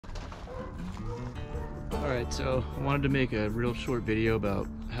Alright, so I wanted to make a real short video about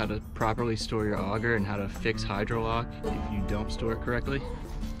how to properly store your auger and how to fix Hydrolock if you don't store it correctly.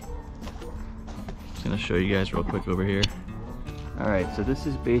 Just gonna show you guys real quick over here. Alright, so this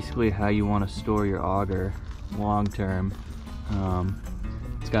is basically how you want to store your auger long term.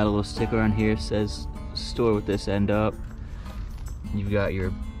 It's got a little sticker on here, says store with this end up. You've got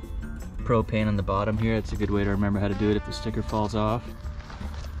your propane on the bottom here. It's a good way to remember how to do it if the sticker falls off.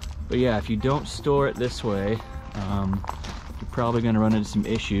 But yeah, if you don't store it this way, you're probably going to run into some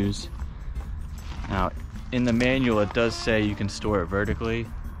issues. Now, in the manual it does say you can store it vertically,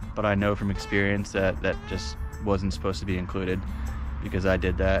 but I know from experience that that just wasn't supposed to be included, because I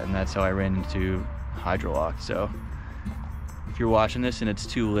did that and that's how I ran into Hydrolock. So if you're watching this and it's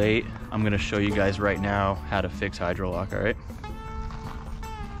too late, I'm going to show you guys right now how to fix Hydrolock, alright?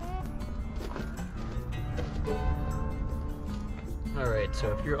 Alright,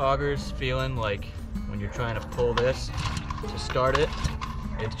 so if your auger's feeling like when you're trying to pull this to start it,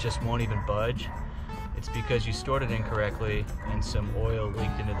 it just won't even budge, it's because you stored it incorrectly and some oil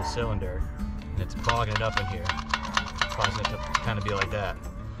leaked into the cylinder and it's clogging it up in here, causing it to kind of be like that.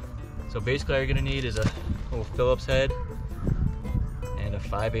 So basically all you're going to need is a little Phillips head and a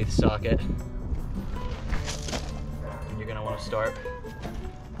 5/8 socket. And you're going to want to start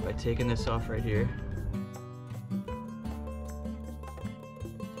by taking this off right here.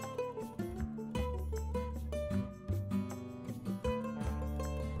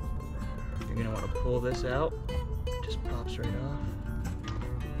 You're going to want to pull this out. It just pops right off.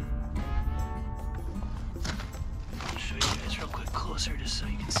 I'll show you guys real quick closer just so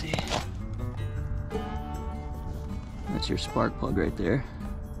you can see. That's your spark plug right there.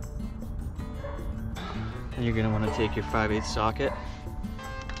 And you're going to want to take your 5/8 socket.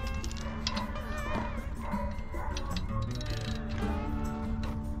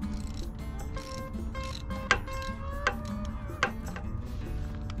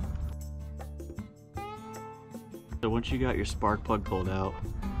 So once you got your spark plug pulled out,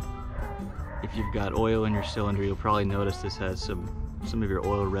 if you've got oil in your cylinder, you'll probably notice this has some of your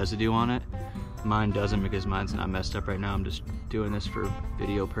oil residue on it. Mine doesn't because mine's not messed up right now. I'm just doing this for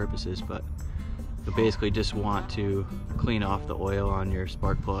video purposes, but you'll basically just want to clean off the oil on your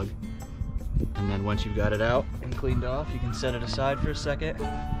spark plug. And then once you've got it out and cleaned off, you can set it aside for a second.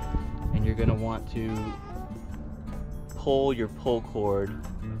 And you're gonna want to pull your pull cord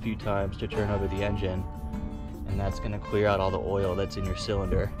a few times to turn over the engine. And that's gonna clear out all the oil that's in your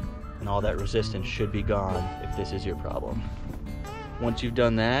cylinder. And all that resistance should be gone if this is your problem. Once you've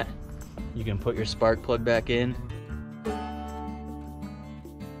done that, you can put your spark plug back in.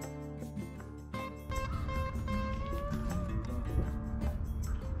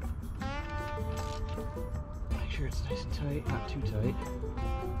 Make sure it's nice and tight, not too tight.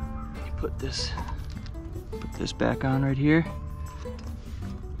 You put this back on right here.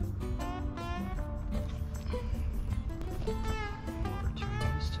 Turn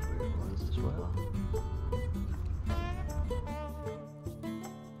this to where it was as well.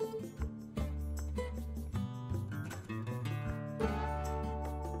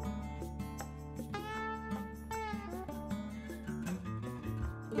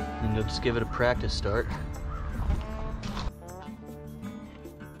 And you'll just give it a practice start.